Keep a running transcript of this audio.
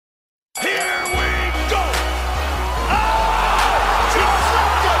Here we go! Oh!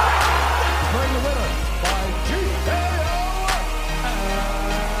 Deflected! Bring the winner by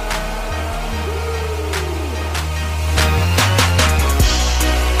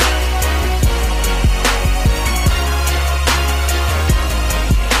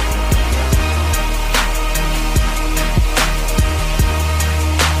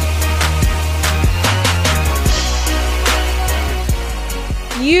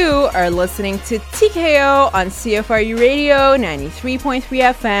You are listening to TKO on CFRU Radio 93.3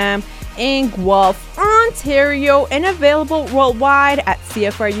 FM in Guelph, Ontario, and available worldwide at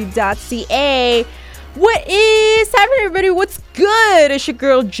CFRU.ca. What is happening, everybody? What's good? It's your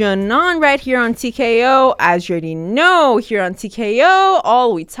girl Janan right here on TKO. As you already know, here on TKO,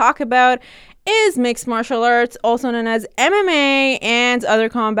 all we talk about is mixed martial arts, also known as MMA, and other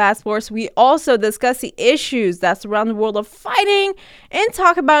combat sports. We also discuss the issues that surround the world of fighting and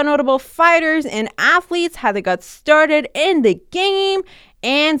talk about notable fighters and athletes, how they got started in the game,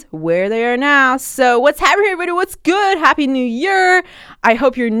 and where they are now. So what's happening, everybody? What's good? Happy New Year. I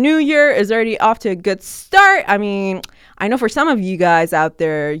hope your new year is already off to a good start. I mean, I know for some of you guys out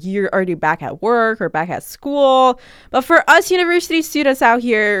there, you're already back at work or back at school. But for us university students out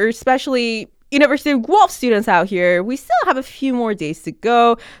here, especially University of Guelph students out here, we still have a few more days to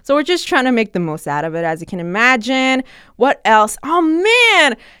go. So we're just trying to make the most out of it, as you can imagine. What else? Oh,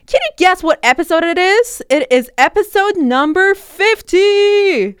 man. Can you guess what episode it is? It is episode number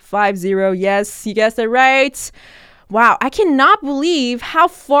 50. 50. Yes, you guessed it right. Wow, I cannot believe how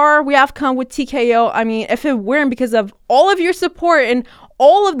far we have come with TKO. I mean, if it weren't because of all of your support and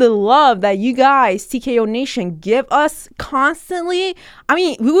all of the love that you guys, TKO Nation, give us constantly, I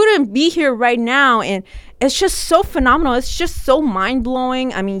mean, we wouldn't be here right now. And it's just so phenomenal. It's just so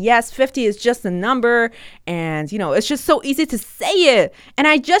mind-blowing. I mean, yes, 50 is just a number. And, you know, it's just so easy to say it. And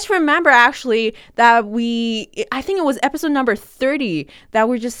I just remember, actually, that I think it was episode number 30, that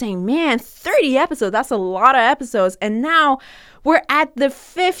we're just saying, man, 30 episodes. That's a lot of episodes. And now we're at the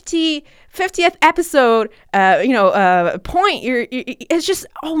 50th episode, point. It's just,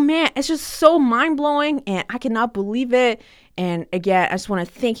 oh man, it's just so mind blowing, and I cannot believe it. And again, I just want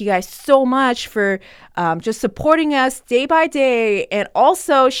to thank you guys so much for just supporting us day by day. And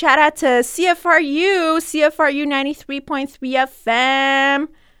also shout out to CFRU 93.3 FM.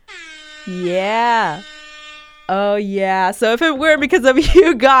 Yeah. Oh, yeah. So if it weren't because of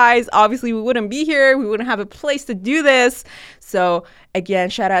you guys, obviously we wouldn't be here. We wouldn't have a place to do this. So again,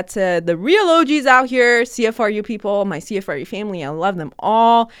 shout out to the real OGs out here, CFRU people, my CFRU family. I love them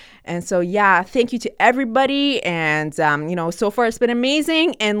all. And so, yeah, thank you to everybody. And, so far it's been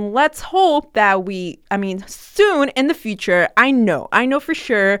amazing. And let's hope that soon in the future, I know for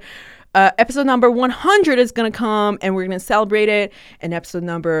sure, episode number 100 is going to come, and we're going to celebrate it. And episode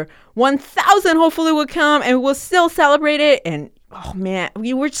number 1000 hopefully will come, and we'll still celebrate it. And oh man,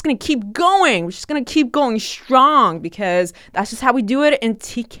 we're just going to keep going. We're just going to keep going strong, because that's just how we do it in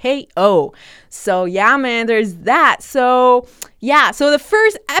TKO. So yeah, man, there's that. So yeah, so the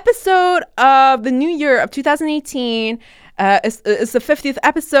first episode of the new year of 2018, it's the 50th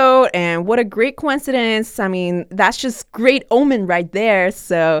episode, and what a great coincidence. I mean, that's just great omen right there.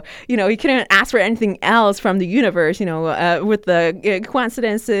 So, you couldn't ask for anything else from the universe, with the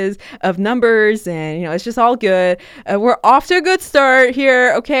coincidences of numbers, and, it's just all good. We're off to a good start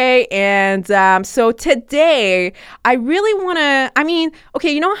here, okay? And so today, I really want to,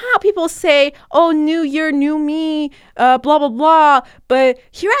 okay, you know how people say, oh, new year, new me, blah, blah, blah. But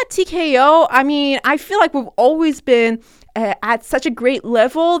here at TKO, I feel like we've always been at such a great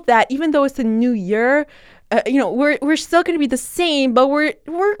level that even though it's a new year, we're still going to be the same, but we're going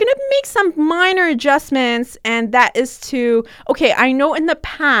to make some minor adjustments. And that is to, okay, I know in the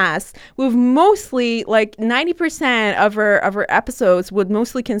past, we've mostly, like 90% of our episodes would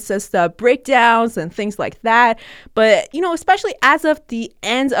mostly consist of breakdowns and things like that. But, especially as of the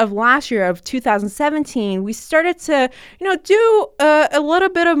end of last year of 2017, we started to, do a little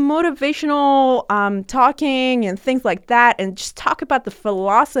bit of motivational talking and things like that, and just talk about the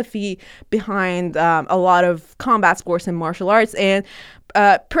philosophy behind a lot of combat sports and martial arts. And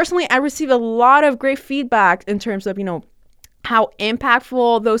personally, I received a lot of great feedback in terms of, how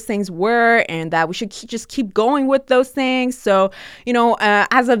impactful those things were, and that we should just keep going with those things. So,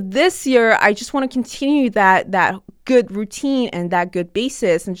 as of this year, I just want to continue that good routine and that good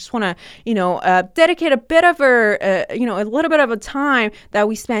basis, and just want to, dedicate a bit of a little bit of a time that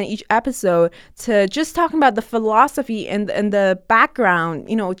we spend each episode to just talking about the philosophy and the background,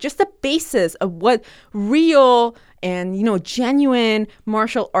 just the basis of what real and genuine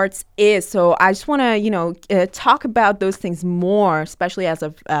martial arts is. So I just want to talk about those things more, especially as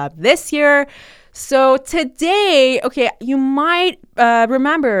of this year. So today, okay, you might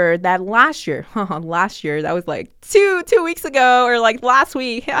remember that last year, that was like two weeks ago, or like last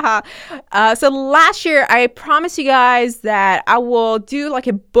week. So last year, I promised you guys that I will do like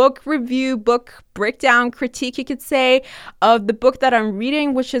a book review, book breakdown, critique, you could say, of the book that I'm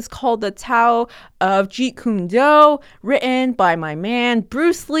reading, which is called The Tao of Jeet Kune Do, written by my man,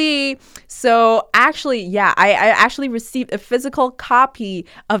 Bruce Lee. So actually, yeah, I actually received a physical copy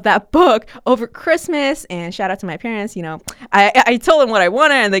of that book over Christmas, and shout out to my parents. I told them what I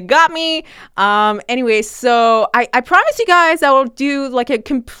wanted and they got me. Anyway, so I promise you guys I will do like a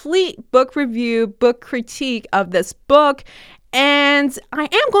complete book review, book critique of this book. And I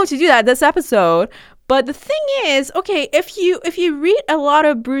am going to do that this episode. But the thing is, okay, if you read a lot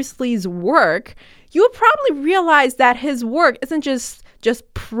of Bruce Lee's work, you will probably realize that his work isn't just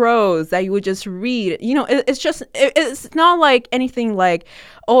prose that you would just read. It's not like anything like,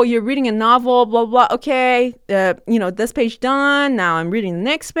 oh, you're reading a novel, blah, blah, okay, this page done, now I'm reading the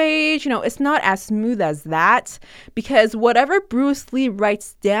next page. It's not as smooth as that, because whatever Bruce Lee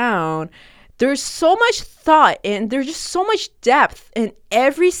writes down, there's so much thought and there's just so much depth in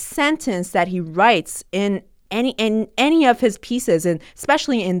every sentence that he writes in any of his pieces, and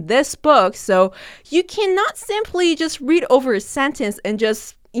especially in this book. So you cannot simply just read over a sentence and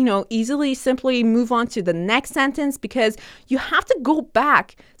just easily simply move on to the next sentence, because you have to go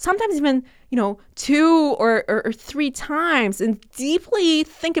back, sometimes even, 2 or 3 times, and deeply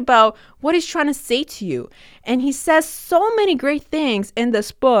think about what he's trying to say to you. And he says so many great things in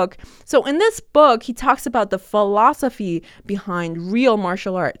this book. So in this book, he talks about the philosophy behind real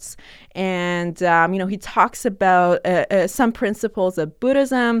martial arts. And, he talks about some principles of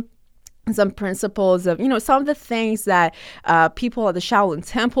Buddhism, some principles of, some of the things that people at the Shaolin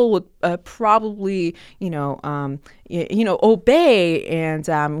Temple would probably, obey and,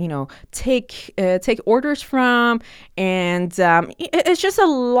 take orders from. And it's just a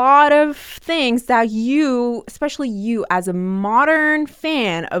lot of things that you, especially you as a modern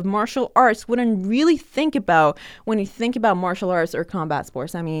fan of martial arts, wouldn't really think about when you think about martial arts or combat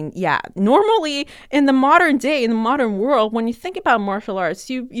sports. I mean, yeah, normally in the modern day, in the modern world, when you think about martial arts,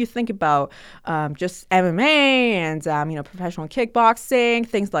 you think about just MMA and, professional kickboxing,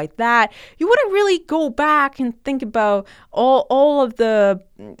 things like that. You wouldn't really go back and think about all of the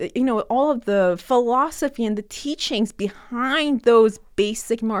philosophy and the teachings behind those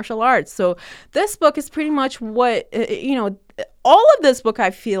basic martial arts. So this book is pretty much what, all of this book,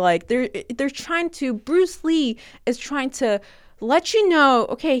 I feel like Bruce Lee is trying to let you know,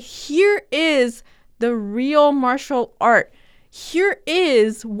 okay, here is the real martial art. Here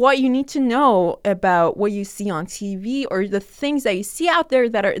is what you need to know about what you see on TV or the things that you see out there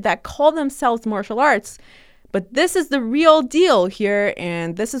that call themselves martial arts. But this is the real deal here,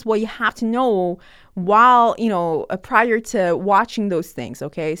 and this is what you have to know while, prior to watching those things,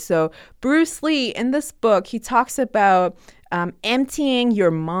 okay? So Bruce Lee, in this book, he talks about emptying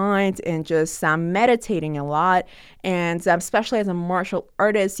your mind and just meditating a lot. And especially as a martial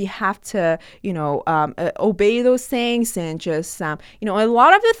artist, you have to, obey those things and just, a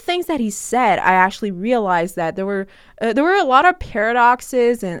lot of the things that he said, I actually realized that there were a lot of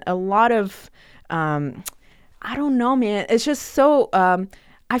paradoxes and a lot of, I don't know, man. It's just so,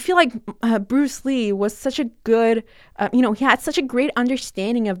 I feel like Bruce Lee was such a good, he had such a great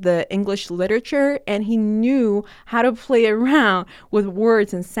understanding of the English literature, and he knew how to play around with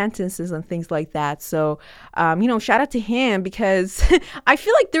words and sentences and things like that. So, shout out to him, because I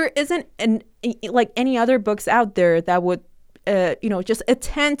feel like there isn't like any other books out there that would just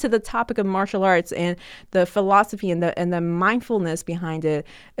attend to the topic of martial arts and the philosophy and the mindfulness behind it,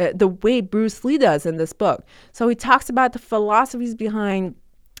 the way Bruce Lee does in this book. So he talks about the philosophies behind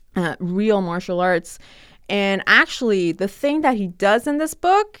real martial arts. And actually, the thing that he does in this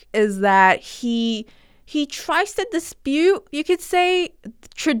book is that he tries to dispute, you could say,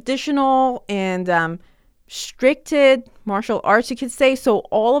 traditional and restricted martial arts, you could say. So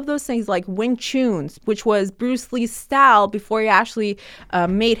all of those things like Wing Chun, which was Bruce Lee's style before he actually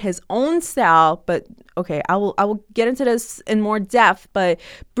made his own style. But okay, I will get into this in more depth. But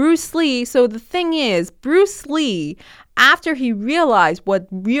Bruce Lee, so the thing is, Bruce Lee, after he realized what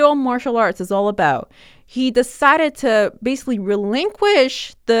real martial arts is all about, he decided to basically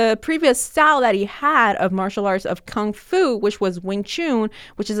relinquish the previous style that he had of martial arts of Kung Fu, which was Wing Chun,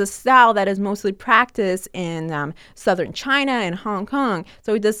 which is a style that is mostly practiced in southern China and Hong Kong.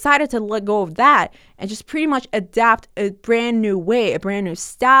 So he decided to let go of that and just pretty much adapt a brand new way, a brand new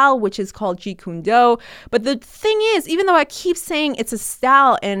style, which is called Jeet Kune Do. But the thing is, even though I keep saying it's a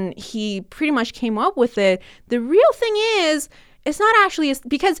style and he pretty much came up with it, the real thing is, it's not actually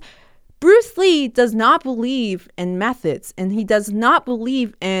because Bruce Lee does not believe in methods, and he does not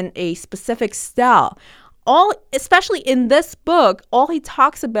believe in a specific style. Especially in this book, all he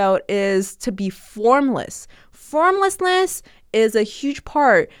talks about is to be formless. Formlessness is a huge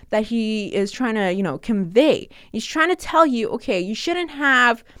part that he is trying to, convey. He's trying to tell you, okay, you shouldn't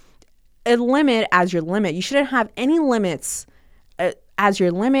have a limit as your limit. You shouldn't have any limits as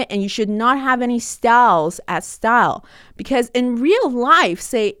your limit, and you should not have any styles as style. Because in real life,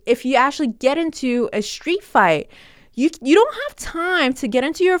 say, if you actually get into a street fight, you don't have time to get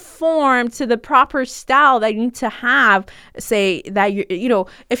into your form to the proper style that you need to have. Say that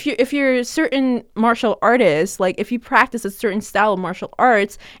if you're a certain martial artist, like if you practice a certain style of martial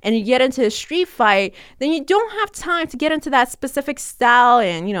arts and you get into a street fight, then you don't have time to get into that specific style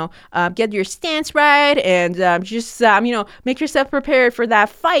and get your stance right and make yourself prepared for that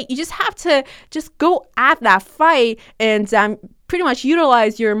fight. You just have to just go at that fight and pretty much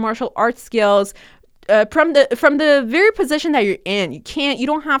utilize your martial arts skills. From the very position that you're in. You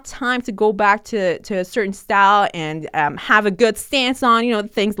don't have time to go back to a certain style and have a good stance on,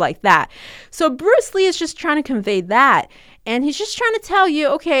 things like that. So Bruce Lee is just trying to convey that. And he's just trying to tell you,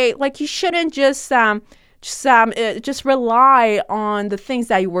 okay, like you shouldn't just rely on the things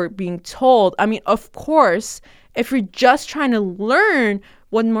that you were being told. I mean, of course, if you're just trying to learn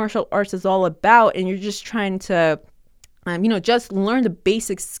what martial arts is all about and you're just trying to, just learn the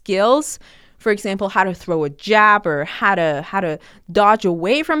basic skills. For example, how to throw a jab or how to dodge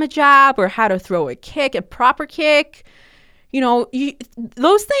away from a jab or how to throw a kick, a proper kick.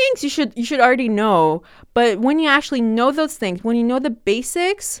 Those things you should already know. But when you actually know those things, when you know the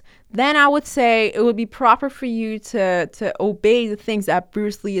basics, then I would say it would be proper for you to obey the things that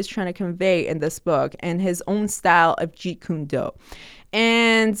Bruce Lee is trying to convey in this book and his own style of Jeet Kune Do.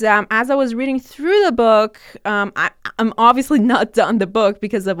 And as I was reading through the book, I'm obviously not done the book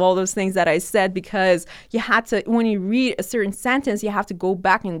because of all those things that I said, because you had to, when you read a certain sentence, you have to go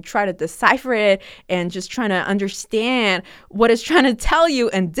back and try to decipher it and just trying to understand what it's trying to tell you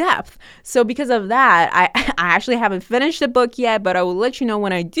in depth. So because of that, I actually haven't finished the book yet, but I will let you know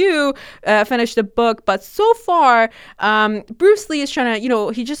when I do finish the book. But so far, Bruce Lee is trying to,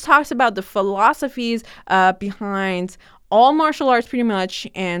 he just talks about the philosophies behind all martial arts pretty much,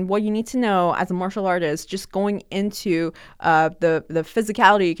 and what you need to know as a martial artist, just going into the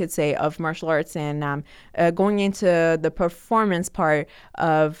physicality, you could say, of martial arts and going into the performance part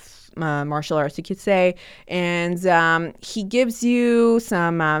of martial arts, you could say. And he gives you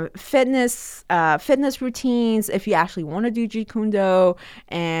some fitness routines if you actually want to do Jeet Kune Do.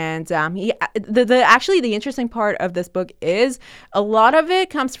 And actually the interesting part of this book is a lot of it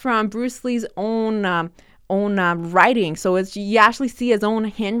comes from Bruce Lee's own writing. So you actually see his own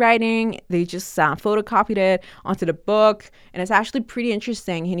handwriting. They just photocopied it onto the book, and it's actually pretty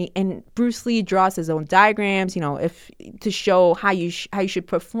interesting. And Bruce Lee draws his own diagrams, to show how you should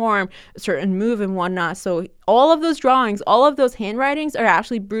perform a certain move and whatnot. So all of those drawings, all of those handwritings are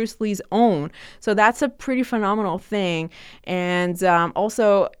actually Bruce Lee's own. So that's a pretty phenomenal thing. And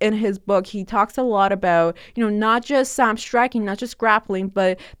also in his book, he talks a lot about, not just striking, not just grappling,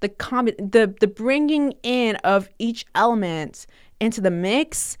 but the bringing in of each element into the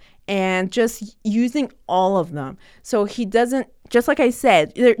mix and just using all of them. So he doesn't, just like I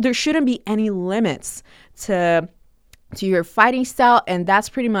said, there shouldn't be any limits to your fighting style, and that's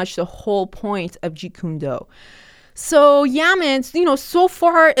pretty much the whole point of Jeet Kune Do. So yeah, man, so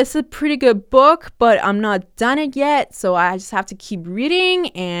far it's a pretty good book, but I'm not done it yet. So I just have to keep reading.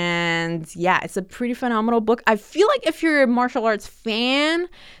 And yeah, it's a pretty phenomenal book. I feel like if you're a martial arts fan,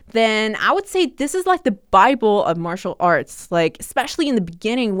 then I would say this is like the Bible of martial arts. Like, especially in the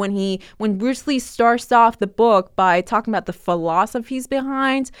beginning when Bruce Lee starts off the book by talking about the philosophies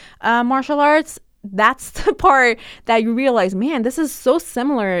behind martial arts. That's the part that you realize, man, this is so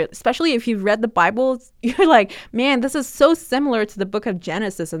similar, especially if you've read the Bible. You're like, man, this is so similar to the book of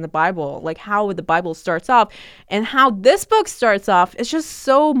Genesis in the Bible, like how the Bible starts off and how this book starts off. It's just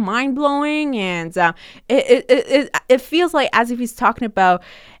so mind-blowing, and it feels like as if he's talking about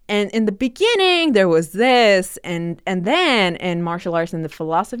And in the beginning, there was this, and then in martial arts and the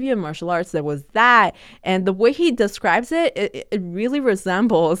philosophy of martial arts, there was that. And the way he describes it, it really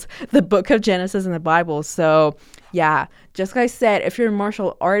resembles the book of Genesis in the Bible. So yeah, just like I said, if you're a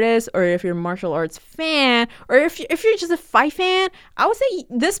martial artist or if you're a martial arts fan or if you're just a fight fan, I would say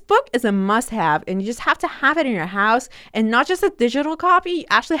this book is a must-have, and you just have to have it in your house, and not just a digital copy. You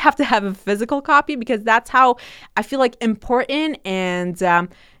actually have to have a physical copy, because that's how I feel like important and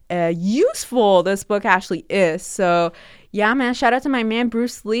useful this book actually is. So yeah, man, shout out to my man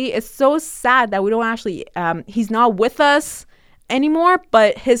Bruce Lee. It's so sad that we don't actually he's not with us anymore,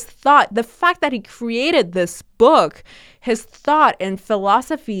 but his thought, the fact that he created this book, his thought and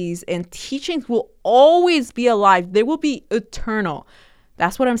philosophies and teachings will always be alive. They will be eternal.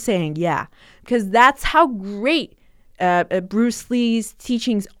 That's what I'm saying. Yeah, because that's how great Bruce Lee's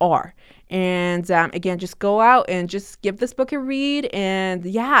teachings are. And again, just go out and just give this book a read. And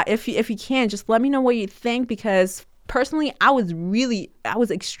yeah, if you can, just let me know what you think, because personally, I was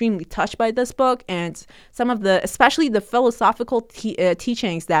extremely touched by this book and some of especially the philosophical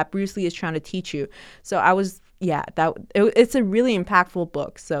teachings that Bruce Lee is trying to teach you. So it's a really impactful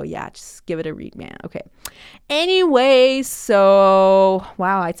book. So yeah, just give it a read, man. Okay. Anyway, so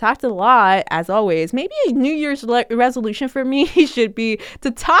wow, I talked a lot as always. Maybe a New Year's resolution for me should be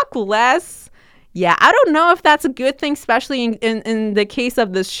to talk less. Yeah, I don't know if that's a good thing, especially in the case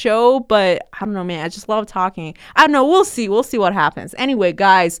of this show, but I don't know, man. I just love talking. I don't know. We'll see. We'll see what happens. Anyway,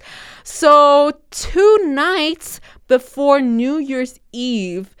 guys, so 2 nights before New Year's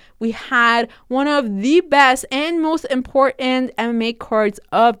Eve, we had one of the best and most important MMA cards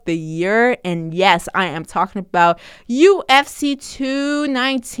of the year. And yes, I am talking about UFC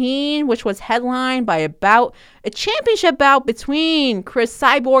 219, which was headlined by a championship bout between Cris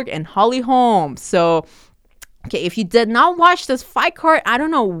Cyborg and Holly Holm. So, okay, if you did not watch this fight card, I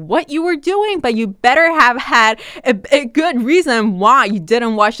don't know what you were doing, but you better have had a good reason why you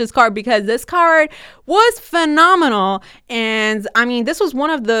didn't watch this card, because this card was phenomenal. And I mean, this was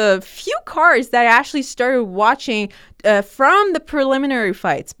one of the few cards that I actually started watching from the preliminary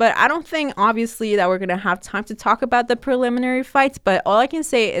fights. But I don't think, obviously, that we're going to have time to talk about the preliminary fights. But all I can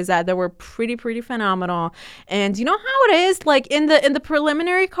say is that they were pretty phenomenal. And you know how it is? Like in the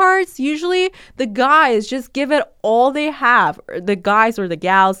preliminary cards, usually the guys just give it all they have. Or the guys or the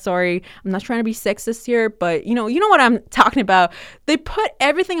gals, sorry. I'm not trying to be sexist here, but you know what I'm talking about. They put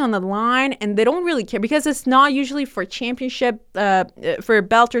everything on the line and they don't really care, because it's not usually for championship, for a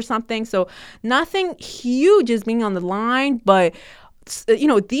belt or something. So nothing huge is being on the line, but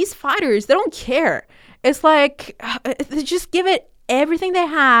these fighters, they don't care. It's like they just give it everything they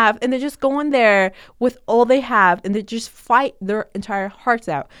have, and they just go in there with all they have, and they just fight their entire hearts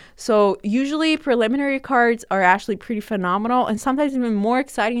out. So usually preliminary cards are actually pretty phenomenal, and sometimes even more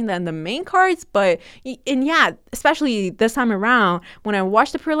exciting than the main cards. And yeah, especially this time around, when I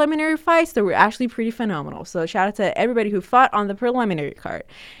watched the preliminary fights, they were actually pretty phenomenal. So shout out to everybody who fought on the preliminary card.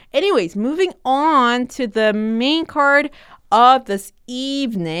 Anyways, moving on to the main card of this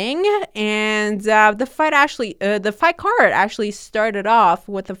evening, and the fight card actually started off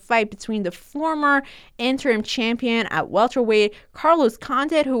with a fight between the former interim champion at welterweight Carlos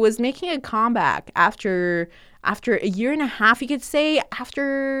Condit, who was making a comeback after a year and a half, you could say.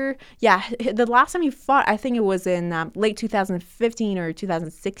 The last time he fought, I think it was in late 2015 or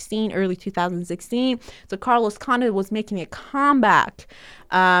 2016, early 2016. So Carlos Condit was making a comeback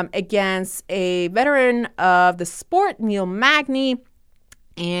against a veteran of the sport, Neil Magny.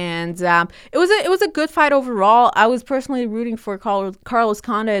 And it was a good fight overall. I was personally rooting for Carlos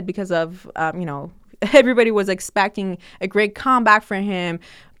Condit because of everybody was expecting a great comeback for him.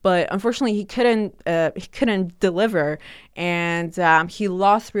 But unfortunately, he couldn't deliver, and he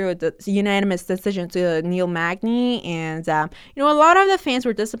lost through a unanimous decision to Neil Magny. And a lot of the fans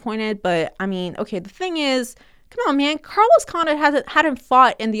were disappointed. But I mean, okay, the thing is, come on, man, Carlos Condit hadn't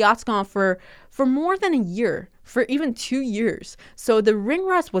fought in the octagon for more than a year, for even 2 years. So the ring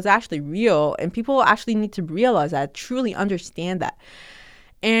rust was actually real, and people actually need to realize that, truly understand that.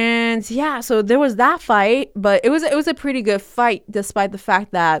 And yeah, so there was that fight, but it was a pretty good fight despite the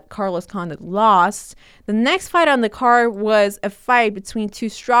fact that Carlos Condit lost. The next fight on the card was a fight between two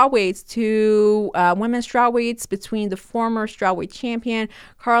women's strawweights, between the former strawweight champion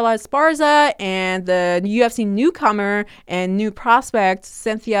Carla Esparza and the UFC newcomer and new prospect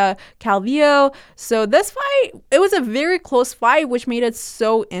Cynthia Calvillo. So this fight, it was a very close fight, which made it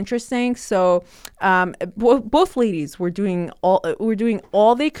so interesting. So both ladies were doing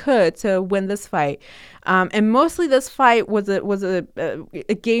all they could to win this fight, and mostly this fight was a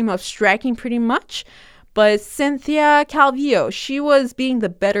game of striking, pretty much. But Cynthia Calvillo, she was being the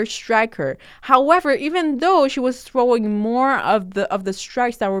better striker. However, even though she was throwing more of the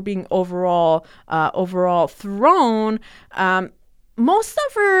strikes that were being overall thrown, most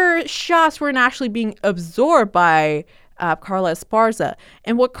of her shots weren't actually being absorbed by Carla Esparza.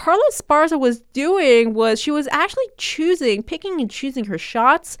 And what Carla Esparza was doing was she was actually picking and choosing her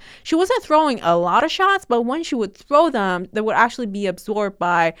shots. She wasn't throwing a lot of shots, but when she would throw them, they would actually be absorbed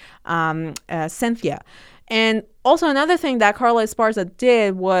by Cynthia. And also another thing that Carla Esparza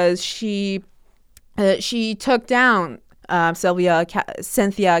did was she took down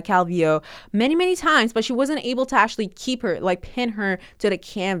Cynthia Calvillo many times, but she wasn't able to actually keep her, like pin her to the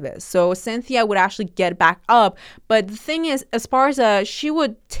canvas. So Cynthia would actually get back up. But the thing is, Esparza, she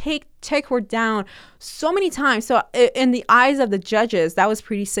would take her down so many times. So in the eyes of the judges, that was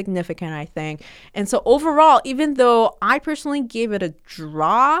pretty significant, I think. And so overall, even though I personally gave it a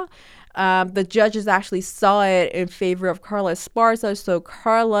draw, the judges actually saw it in favor of Carla Esparza. So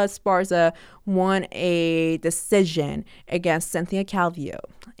Carla Esparza won a decision against Cynthia Calvillo.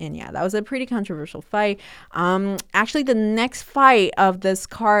 And yeah, that was a pretty controversial fight. Actually, the next fight of this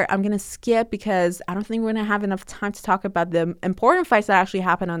card, I'm going to skip because I don't think we're going to have enough time to talk about the important fights that actually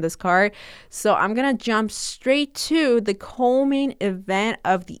happened on this card. So I'm going to jump straight to the co-main event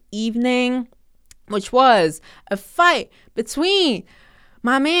of the evening, which was a fight between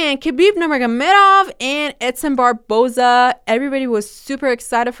my man Khabib Nurmagomedov and Edson Barboza. Everybody was super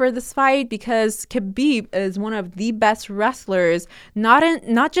excited for this fight because Khabib is one of the best wrestlers, not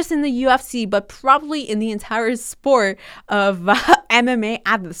just in the UFC, but probably in the entire sport of MMA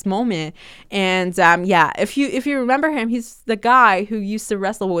at this moment. And yeah, if you remember him, he's the guy who used to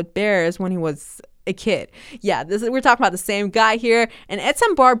wrestle with bears when he was a kid. Yeah, we're talking about the same guy here. And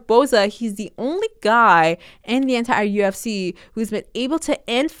Edson Barboza, he's the only guy in the entire UFC who's been able to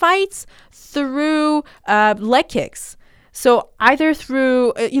end fights through leg kicks. So either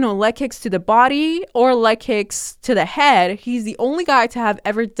through leg kicks to the body or leg kicks to the head. He's the only guy to have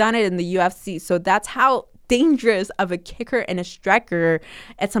ever done it in the UFC. So that's how dangerous of a kicker and a striker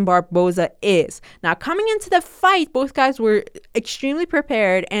Edson Barboza is. Now, coming into the fight, both guys were extremely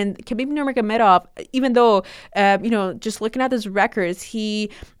prepared, and Khabib Nurmagomedov, even though just looking at his records, he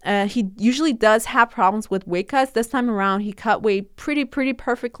usually does have problems with weight cuts. This time around, he cut weight pretty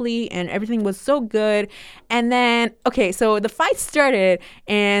perfectly, and everything was so good. And then, okay, so the fight started,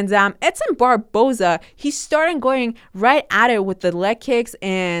 and Edson Barboza, he started going right at it with the leg kicks,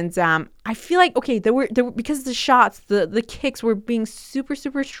 and I feel like, okay, there were because the shots, the kicks were being super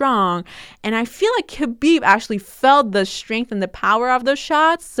strong, and I feel like Khabib actually felt the strength and the power of those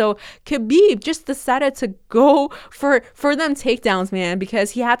shots. So Khabib just decided to go for them takedowns, man, because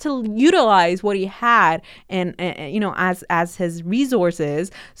he had to utilize what he had and as his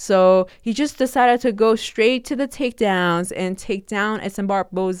resources. So he just decided to go straight to the takedowns and take down Edson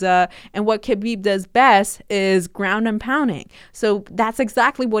Barboza. And what Khabib does best is ground and pounding. So that's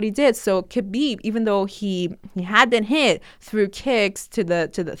exactly what he did. So Khabib, even though he had been hit through kicks to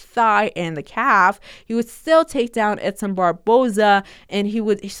the thigh and the calf, he would still take down Edson Barboza, and he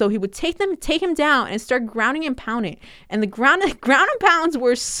would take him down and start grounding and pounding. And the ground and pounds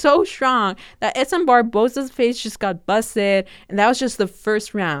were so strong that Edson Barboza's face just got busted, and that was just the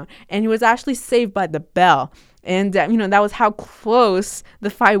first round. And he was actually saved by the bell. And, that was how close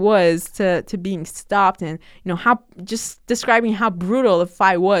the fight was to being stopped, and, how just describing how brutal the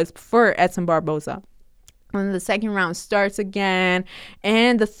fight was for Edson Barboza. And the second round starts again,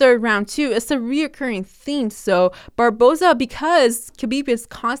 and the third round too. It's a reoccurring theme. So Barboza, because Khabib is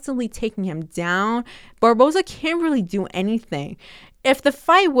constantly taking him down, Barboza can't really do anything. If the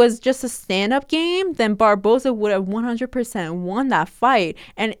fight was just a stand-up game, then Barboza would have 100% won that fight.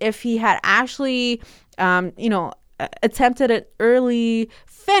 And if he had actually, attempted an early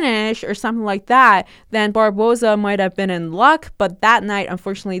finish or something like that, then Barboza might have been in luck. But that night,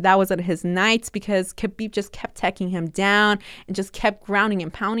 unfortunately, that wasn't his night because Khabib just kept taking him down and just kept grounding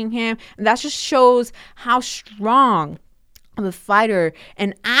and pounding him. And that just shows how strong of a fighter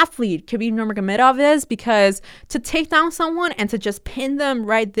and athlete Khabib Nurmagomedov is, because to take down someone and to just pin them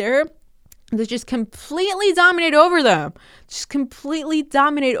right there, to just completely dominate over them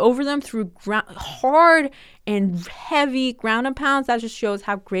through hard and heavy ground and pounds, that just shows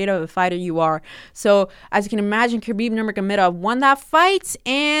how great of a fighter you are. So as you can imagine, Khabib Nurmagomedov won that fight,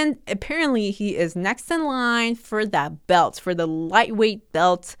 and apparently he is next in line for that belt, for the lightweight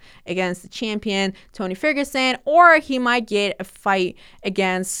belt against the champion Tony Ferguson, or he might get a fight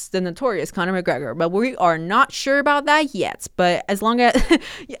against the notorious Conor McGregor, but we are not sure about that yet. But as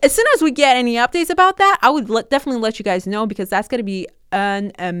soon as we get any updates about that, I would definitely let you guys know, because that's going to be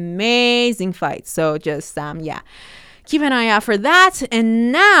an amazing fight. So just, keep an eye out for that.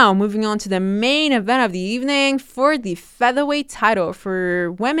 And now moving on to the main event of the evening for the featherweight title.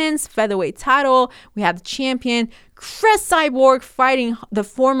 For women's featherweight title, we have the champion Cris Cyborg fighting the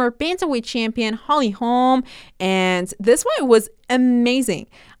former bantamweight champion Holly Holm. And this fight was amazing.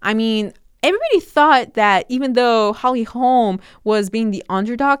 I mean, everybody thought that even though Holly Holm was being the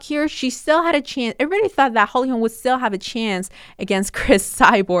underdog here, she still had a chance. Everybody thought that Holly Holm would still have a chance against Cris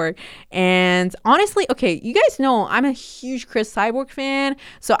Cyborg. And honestly, okay, you guys know I'm a huge Cris Cyborg fan,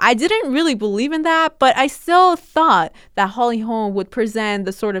 so I didn't really believe in that, but I still thought that Holly Holm would present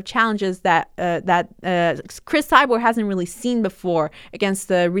the sort of challenges that Cris Cyborg hasn't really seen before against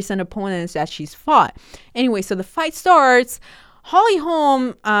the recent opponents that she's fought. Anyway, so the fight starts. Holly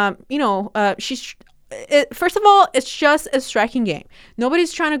Holm, first of all, it's just a striking game.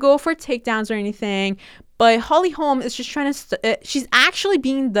 Nobody's trying to go for takedowns or anything. But Holly Holm is just trying to, she's actually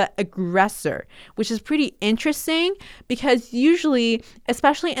being the aggressor, which is pretty interesting because usually,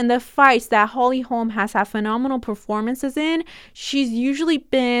 especially in the fights that Holly Holm has had phenomenal performances in, she's usually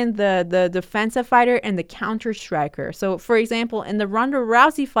been the defensive fighter and the counter striker. So, for example, in the Ronda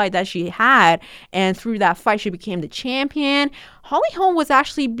Rousey fight that she had, and through that fight, she became the champion, Holly Holm was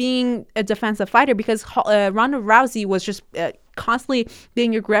actually being a defensive fighter because Ronda Rousey was just constantly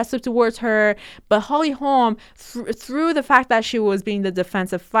being aggressive towards her. But Holly Holm, through the fact that she was being the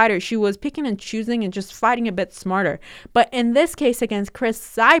defensive fighter, she was picking and choosing and just fighting a bit smarter. But in this case against Cris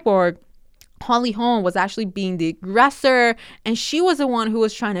Cyborg, Holly Holm was actually being the aggressor, and she was the one who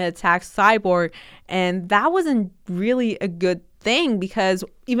was trying to attack Cyborg. And that wasn't really a good thing because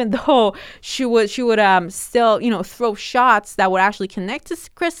even though she would still throw shots that would actually connect to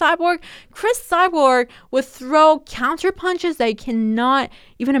Cris Cyborg would throw counter punches that you cannot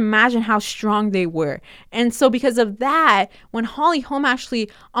even imagine how strong they were. And so because of that, when Holly Holm actually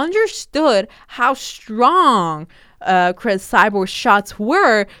understood how strong Cris Cyborg's shots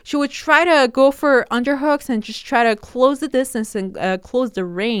were, she would try to go for underhooks and just try to close the distance and close the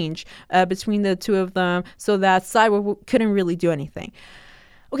range between the two of them so that Cyborg couldn't really do anything.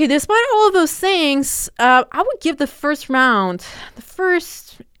 Okay, despite all of those things, I would give the first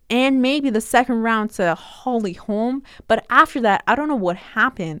and maybe the second round to Holly Holm. But after that, I don't know what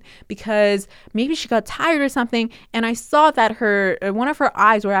happened because maybe she got tired or something. And I saw that one of her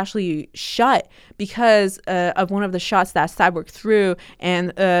eyes were actually shut because of one of the shots that Cyborg threw.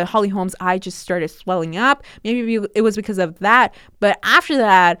 And Holly Holm's eye just started swelling up. Maybe it was because of that. But after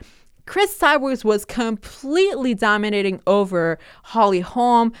that, Cris Cyborg was completely dominating over Holly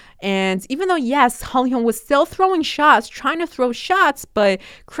Holm. And even though, yes, Holly Holm was still trying to throw shots, but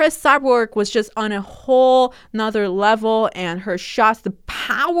Cris Cyborg was just on a whole nother level. And her shots, the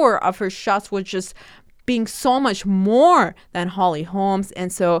power of her shots was just being so much more than Holly Holm's.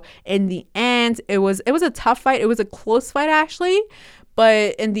 And so in the end, it was a tough fight. It was a close fight, actually.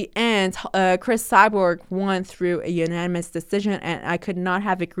 But in the end, Cris Cyborg won through a unanimous decision, and I could not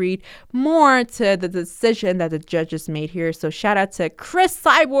have agreed more to the decision that the judges made here. So shout out to Cris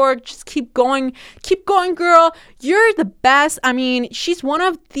Cyborg. Just keep going, girl. You're the best. I mean, she's one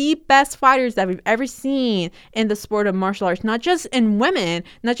of the best fighters that we've ever seen in the sport of martial arts. Not just in women,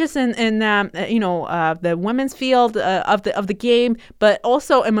 not just in the women's field of the game, but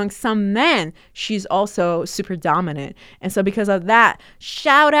also among some men. She's also super dominant, and so because of that,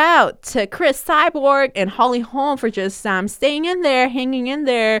 shout out to Cris Cyborg and Holly Holm for just staying in there, hanging in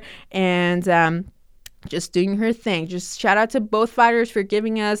there, and just doing her thing. Just shout out to both fighters for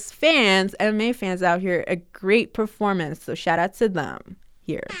giving us MMA fans out here, a great performance. So shout out to them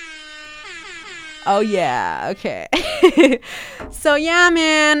here. Oh, yeah. Okay. So, yeah,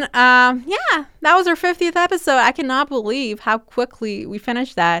 man. That was our 50th episode. I cannot believe how quickly we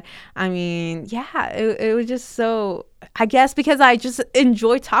finished that. I mean, yeah, it was just so... I guess because I just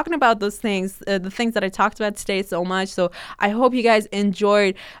enjoy talking about those things, the things that I talked about today so much. So I hope you guys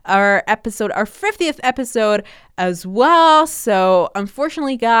enjoyed our episode, our 50th episode as well. So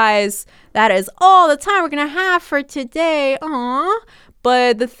unfortunately, guys, that is all the time we're going to have for today. Aww.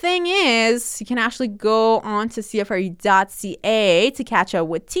 But the thing is, you can actually go on to CFRU.ca to catch up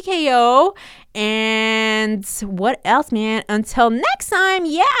with TKO. And what else, man? Until next time,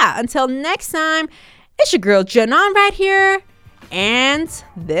 it's your girl Janan right here. And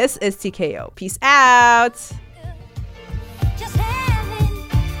this is TKO. Peace out.